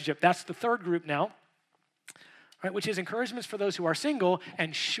a relationship. That's the third group now, right? Which is encouragements for those who are single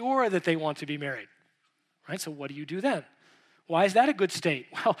and sure that they want to be married, right? So what do you do then? Why is that a good state?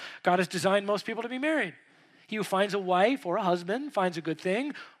 Well, God has designed most people to be married. He who finds a wife or a husband finds a good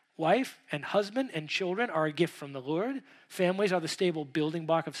thing. Wife and husband and children are a gift from the Lord. Families are the stable building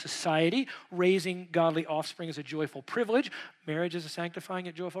block of society. Raising godly offspring is a joyful privilege. Marriage is a sanctifying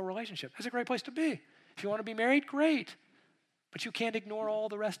and joyful relationship. That's a great place to be. If you want to be married, great. But you can't ignore all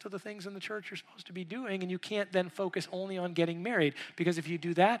the rest of the things in the church you're supposed to be doing, and you can't then focus only on getting married, because if you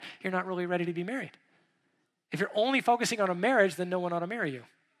do that, you're not really ready to be married. If you're only focusing on a marriage, then no one ought to marry you.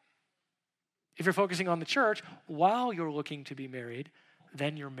 If you're focusing on the church while you're looking to be married,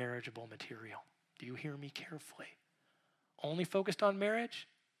 then you're marriageable material. Do you hear me carefully? Only focused on marriage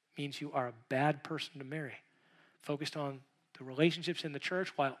means you are a bad person to marry. Focused on the relationships in the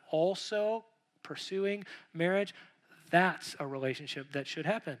church while also pursuing marriage, that's a relationship that should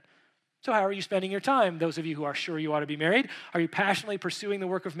happen. So how are you spending your time? Those of you who are sure you ought to be married, are you passionately pursuing the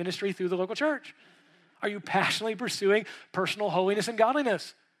work of ministry through the local church? Are you passionately pursuing personal holiness and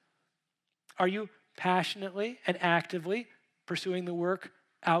godliness? Are you passionately and actively pursuing the work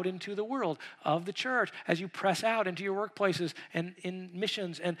out into the world of the church as you press out into your workplaces and in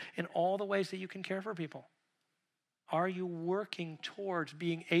missions and in all the ways that you can care for people? Are you working towards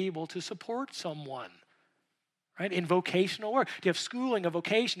being able to support someone, right? In vocational work. Do you have schooling, a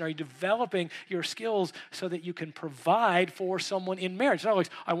vocation? Are you developing your skills so that you can provide for someone in marriage? It's not always,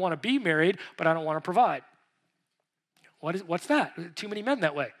 I want to be married, but I don't want to provide. What's that? Too many men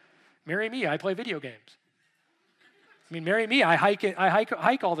that way. Marry me, I play video games. Marry me, I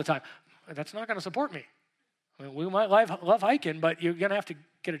hike all the time. That's not going to support me. We might love hiking, but you're going to have to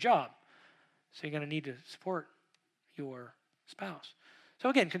get a job. So you're going to need to support your spouse. So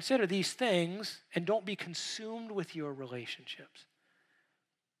again, consider these things and don't be consumed with your relationships.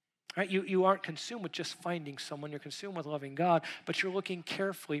 Right? You aren't consumed with just finding someone. You're consumed with loving God, but you're looking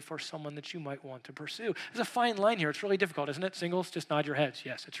carefully for someone that you might want to pursue. There's a fine line here. It's really difficult, isn't it? Singles, just nod your heads.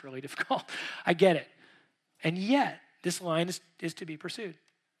 Yes, it's really difficult. I get it. And yet, this line is to be pursued.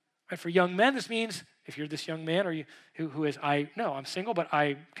 Right? For young men, this means, if you're this young man or I'm single, but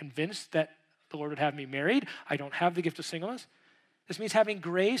I'm convinced that the Lord would have me married. I don't have the gift of singleness. This means having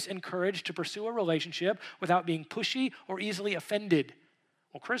grace and courage to pursue a relationship without being pushy or easily offended.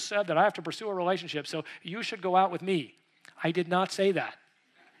 Well, Chris said that I have to pursue a relationship, so you should go out with me. I did not say that.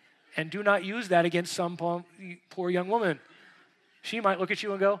 And do not use that against some poor young woman. She might look at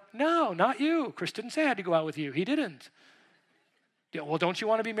you and go, no, not you. Chris didn't say I had to go out with you. He didn't. Yeah, well, don't you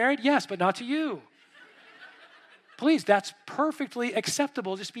want to be married? Yes, but not to you. Please, that's perfectly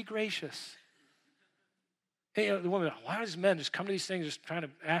acceptable. Just be gracious. Hey, the woman, why do these men just come to these things just trying to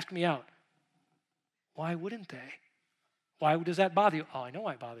ask me out? Why wouldn't they? Why does that bother you? Oh, I know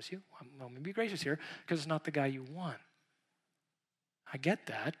why it bothers you. Well, let me be gracious here, because it's not the guy you want. I get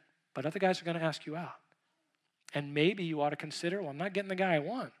that, but other guys are going to ask you out. And maybe you ought to consider, I'm not getting the guy I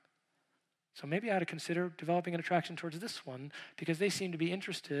want. So maybe I ought to consider developing an attraction towards this one because they seem to be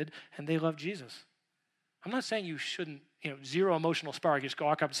interested and they love Jesus. I'm not saying you shouldn't, zero emotional spark. You just go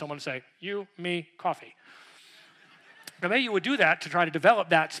walk up to someone and say, you, me, coffee. Now, maybe you would do that to try to develop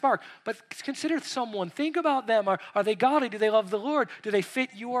that spark, but consider someone. Think about them. Are they godly? Do they love the Lord? Do they fit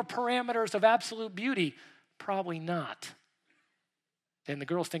your parameters of absolute beauty? Probably not. And the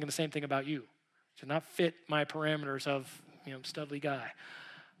girl's thinking the same thing about you. To not fit my parameters of, studly guy.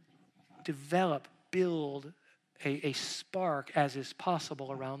 Develop, build a spark as is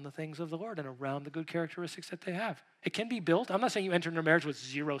possible around the things of the Lord and around the good characteristics that they have. It can be built. I'm not saying you enter into a marriage with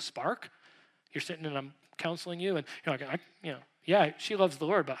zero spark. You're sitting and I'm counseling you and you're like, yeah, she loves the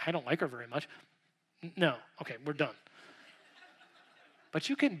Lord, but I don't like her very much. No, okay, we're done. But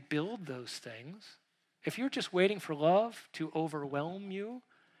you can build those things. If you're just waiting for love to overwhelm you,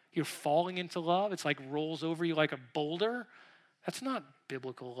 you're falling into love, it's like rolls over you like a boulder, That's not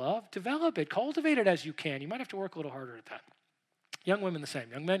biblical love. Develop it. Cultivate it as you can. You might have to work a little harder at that. Young women, the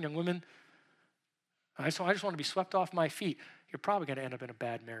same. Young men, young women, I just want to be swept off my feet. You're probably going to end up in a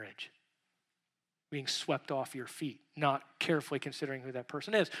bad marriage. Being swept off your feet, not carefully considering who that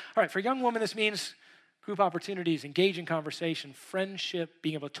person is. All right, for a young woman, this means group opportunities, engaging conversation, friendship,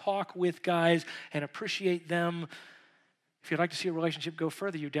 being able to talk with guys and appreciate them. If you'd like to see a relationship go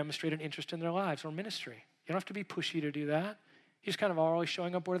further, you demonstrate an interest in their lives or ministry. You don't have to be pushy to do that. You just kind of are always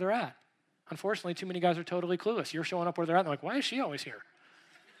showing up where they're at. Unfortunately, too many guys are totally clueless. You're showing up where they're at, and they're like, why is she always here?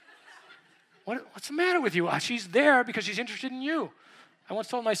 What's the matter with you? She's there because she's interested in you. I once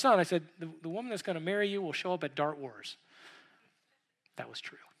told my son, I said, the woman that's going to marry you will show up at Dart Wars. That was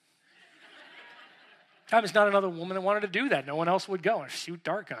true. It's not another woman that wanted to do that. No one else would go and shoot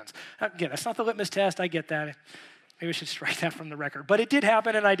dart guns. Again, that's not the litmus test. I get that. Maybe we should strike that from the record. But it did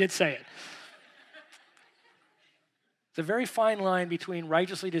happen, and I did say it. It's a very fine line between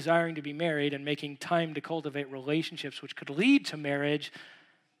righteously desiring to be married and making time to cultivate relationships which could lead to marriage,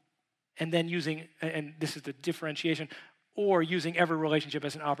 and then using, and this is the differentiation, or using every relationship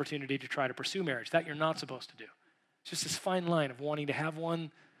as an opportunity to try to pursue marriage. That you're not supposed to do. It's just this fine line of wanting to have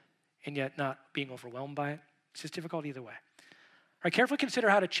one and yet not being overwhelmed by it. It's just difficult either way. All right, carefully consider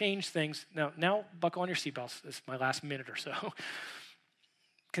how to change things. Now buckle on your seatbelts. This is my last minute or so.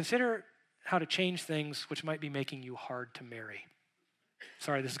 Consider how to change things which might be making you hard to marry.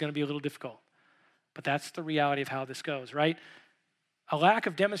 Sorry, this is going to be a little difficult, but that's the reality of how this goes, right? A lack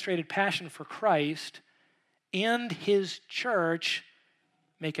of demonstrated passion for Christ and his church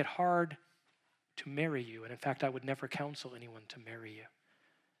make it hard to marry you. And in fact, I would never counsel anyone to marry you.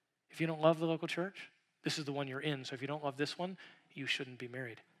 If you don't love the local church, this is the one you're in. So if you don't love this one, you shouldn't be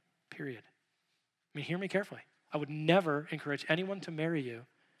married, period. I mean, hear me carefully. I would never encourage anyone to marry you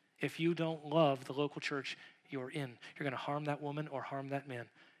if you don't love the local church you're in. You're going to harm that woman or harm that man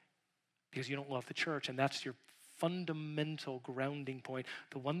because you don't love the church, and that's your fundamental grounding point,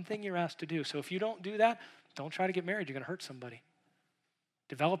 the one thing you're asked to do. So if you don't do that, don't try to get married. You're going to hurt somebody.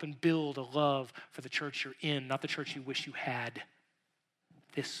 Develop and build a love for the church you're in, not the church you wish you had.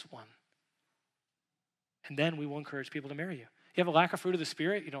 This one. And then we will encourage people to marry you. You have a lack of fruit of the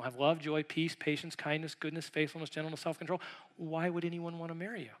Spirit. You don't have love, joy, peace, patience, kindness, goodness, faithfulness, gentleness, self-control. Why would anyone want to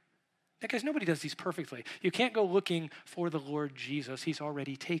marry you? Because nobody does these perfectly. You can't go looking for the Lord Jesus. He's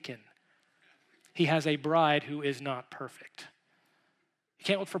already taken. He has a bride who is not perfect. You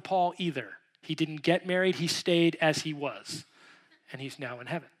can't look for Paul either. He didn't get married. He stayed as he was. And he's now in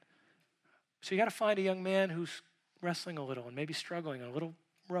heaven. So you got to find a young man who's wrestling a little and maybe struggling, a little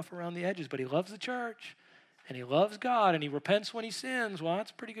rough around the edges, but he loves the church and he loves God and he repents when he sins. Well,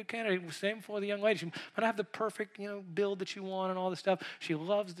 that's a pretty good candidate. Same for the young lady. She might not have the perfect, build that you want and all this stuff. She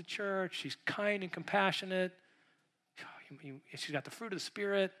loves the church. She's kind and compassionate. She's got the fruit of the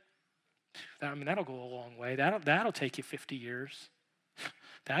Spirit. That'll go a long way. That'll take you 50 years.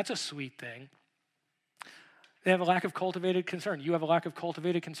 That's a sweet thing. They have a lack of cultivated concern. You have a lack of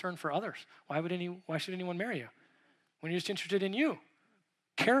cultivated concern for others. Why should anyone marry you? When you're just interested in you.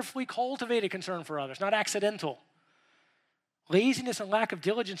 Carefully cultivated concern for others, not accidental. Laziness and lack of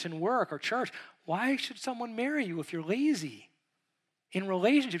diligence in work or church. Why should someone marry you if you're lazy? In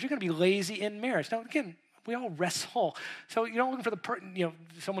relationships, you're going to be lazy in marriage. Now, again, we all wrestle. So you're not looking for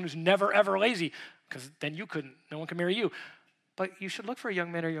someone who's never, ever lazy, because then no one can marry you. But you should look for a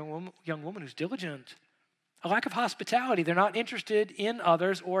young man or young woman who's diligent. A lack of hospitality. They're not interested in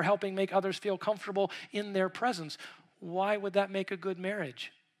others or helping make others feel comfortable in their presence. Why would that make a good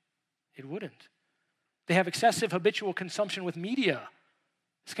marriage? It wouldn't. They have excessive habitual consumption with media.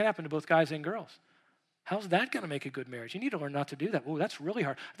 This can happen to both guys and girls. How's that going to make a good marriage? You need to learn not to do that. Oh, that's really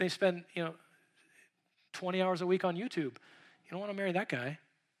hard. They spend, 20 hours a week on YouTube. You don't want to marry that guy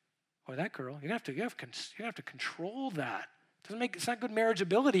or that girl. You have to control that. It's not good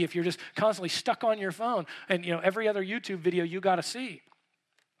marriageability if you're just constantly stuck on your phone and every other YouTube video you got to see,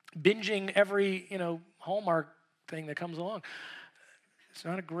 binging every Hallmark thing that comes along. It's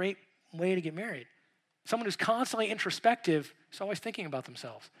not a great way to get married. Someone who's constantly introspective is always thinking about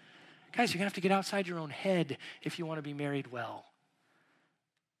themselves. Guys, you're gonna have to get outside your own head if you want to be married well.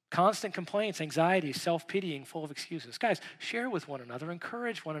 Constant complaints, anxiety, self-pitying, full of excuses. Guys, share with one another,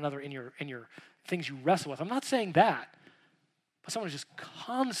 encourage one another in your things you wrestle with. I'm not saying that. But someone who's just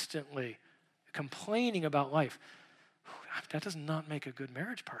constantly complaining about life, that does not make a good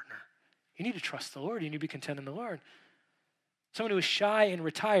marriage partner. You need to trust the Lord. You need to be content in the Lord. Someone who is shy and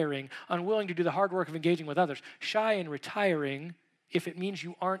retiring, unwilling to do the hard work of engaging with others. Shy and retiring, if it means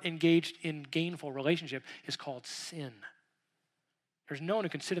you aren't engaged in gainful relationship, is called sin. There's no one who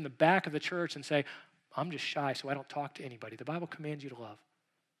can sit in the back of the church and say, I'm just shy, so I don't talk to anybody. The Bible commands you to love.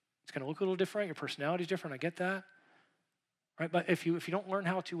 It's going to look a little different. Your personality is different. I get that. Right? But if you don't learn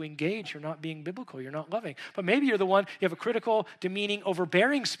how to engage, you're not being biblical. You're not loving. But maybe you're the one, you have a critical, demeaning,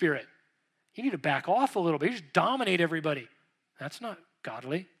 overbearing spirit. You need to back off a little bit. You just dominate everybody. That's not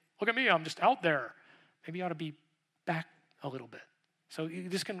godly. Look at me. I'm just out there. Maybe you ought to be back a little bit. So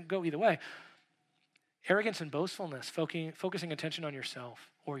this can go either way. Arrogance and boastfulness, focusing attention on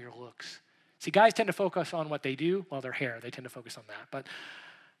yourself or your looks. See, guys tend to focus on what they do. Well, their hair, they tend to focus on that. But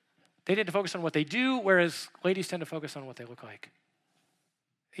they tend to focus on what they do, whereas ladies tend to focus on what they look like.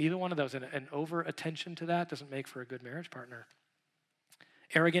 Either one of those, and over-attention to that doesn't make for a good marriage partner.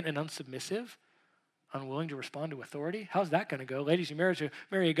 Arrogant and unsubmissive, unwilling to respond to authority. How's that going to go? Ladies, you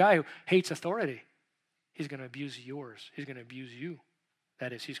marry a guy who hates authority. He's going to abuse yours. He's going to abuse you.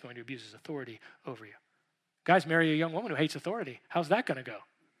 That is, he's going to abuse his authority over you. Guys, marry a young woman who hates authority. How's that going to go?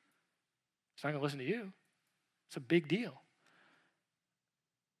 It's not going to listen to you. It's a big deal.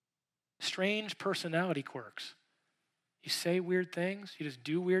 Strange personality quirks. You say weird things. You just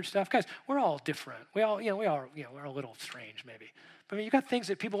do weird stuff. Guys, we're all different. We're a little strange maybe. But I mean, you got things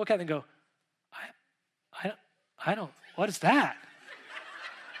that people look at and go, I don't, what is that?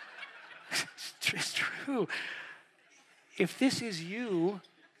 It's true. If this is you,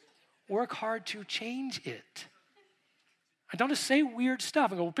 work hard to change it. And don't just say weird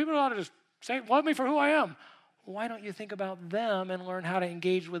stuff and go, well, people ought to just say, love me for who I am. Why don't you think about them and learn how to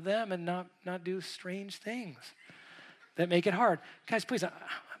engage with them and not do strange things that make it hard? Guys, please,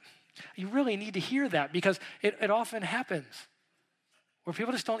 you really need to hear that because it often happens where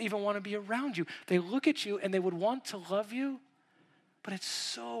people just don't even want to be around you. They look at you and they would want to love you, but it's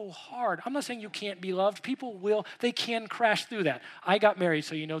so hard. I'm not saying you can't be loved. People will. They can crash through that. I got married,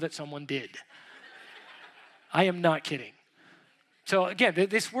 so you know that someone did. I am not kidding. So again,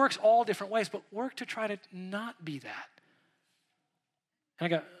 this works all different ways, but work to try to not be that.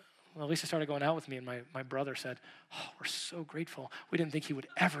 And Lisa started going out with me, and my brother said, oh, we're so grateful. We didn't think he would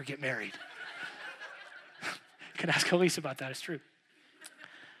ever get married. You can ask Elise about that. It's true.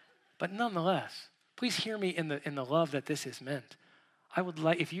 But nonetheless, please hear me in the love that this is meant. I would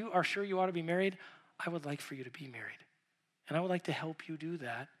like, if you are sure you ought to be married, I would like for you to be married. And I would like to help you do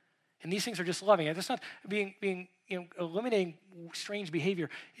that. And these things are just loving. It's not eliminating strange behavior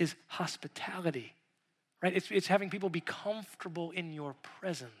is hospitality, right? It's having people be comfortable in your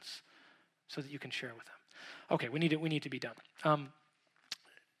presence so that you can share with them. Okay, we need to be done.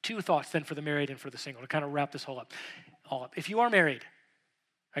 Two thoughts then for the married and for the single to kind of wrap this all up. If you are married,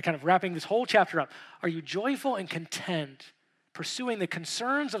 right, kind of wrapping this whole chapter up, are you joyful and content pursuing the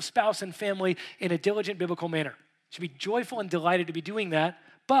concerns of spouse and family in a diligent biblical manner? You should be joyful and delighted to be doing that.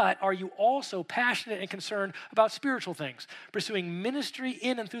 But are you also passionate and concerned about spiritual things, pursuing ministry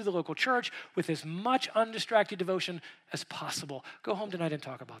in and through the local church with as much undistracted devotion as possible? Go home tonight and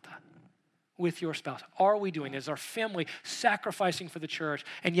talk about that with your spouse. Are we doing this? Is our family sacrificing for the church,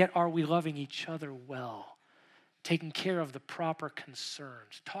 and yet are we loving each other well, taking care of the proper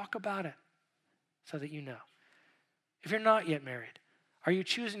concerns? Talk about it so that you know. If you're not yet married, are you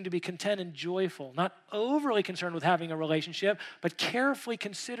choosing to be content and joyful, not overly concerned with having a relationship, but carefully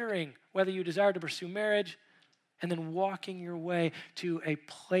considering whether you desire to pursue marriage and then walking your way to a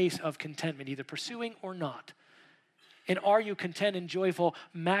place of contentment, either pursuing or not? And are you content and joyful,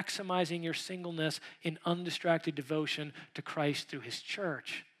 maximizing your singleness in undistracted devotion to Christ through his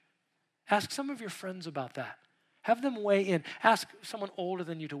church? Ask some of your friends about that. Have them weigh in. Ask someone older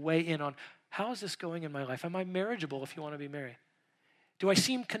than you to weigh in on, how is this going in my life? Am I marriageable if you want to be married? Do I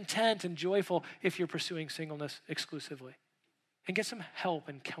seem content and joyful if you're pursuing singleness exclusively? And get some help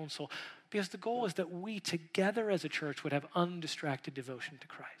and counsel, because the goal is that we together as a church would have undistracted devotion to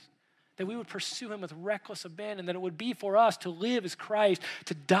Christ, that we would pursue him with reckless abandon, that it would be for us to live as Christ,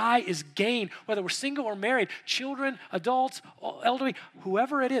 to die is gain, whether we're single or married, children, adults, elderly,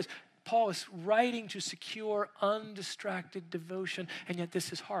 whoever it is. Paul is writing to secure undistracted devotion, and yet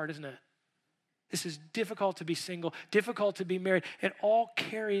this is hard, isn't it? This is difficult to be single, difficult to be married. They all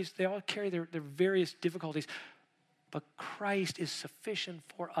carry their various difficulties. But Christ is sufficient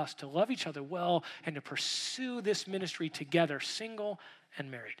for us to love each other well and to pursue this ministry together, single and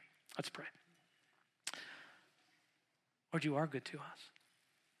married. Let's pray. Lord, you are good to us.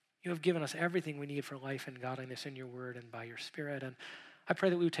 You have given us everything we need for life and godliness in your word and by your Spirit. And I pray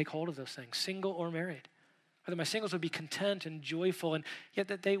that we would take hold of those things, single or married. Whether my singles would be content and joyful, and yet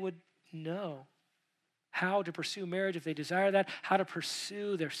that they would know how to pursue marriage if they desire that, how to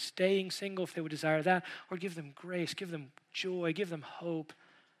pursue their staying single if they would desire that, or give them grace, give them joy, give them hope.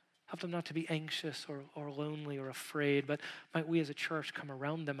 Help them not to be anxious or lonely or afraid, but might we as a church come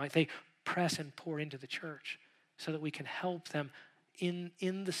around them? Might they press and pour into the church so that we can help them in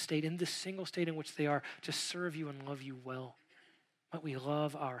the state, in this single state in which they are, to serve you and love you well. Might we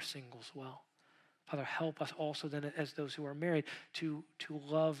love our singles well. Father, help us also then as those who are married to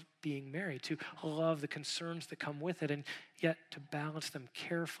love being married, to love the concerns that come with it, and yet to balance them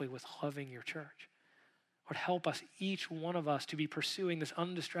carefully with loving your church. Lord, help us, each one of us, to be pursuing this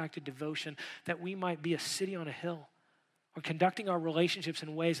undistracted devotion that we might be a city on a hill. Or conducting our relationships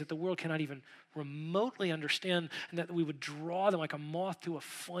in ways that the world cannot even remotely understand, and that we would draw them like a moth to a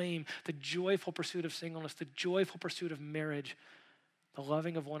flame, the joyful pursuit of singleness, the joyful pursuit of marriage, the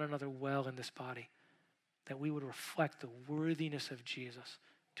loving of one another well in this body, that we would reflect the worthiness of Jesus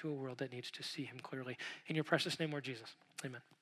to a world that needs to see him clearly. In your precious name, Lord Jesus, amen.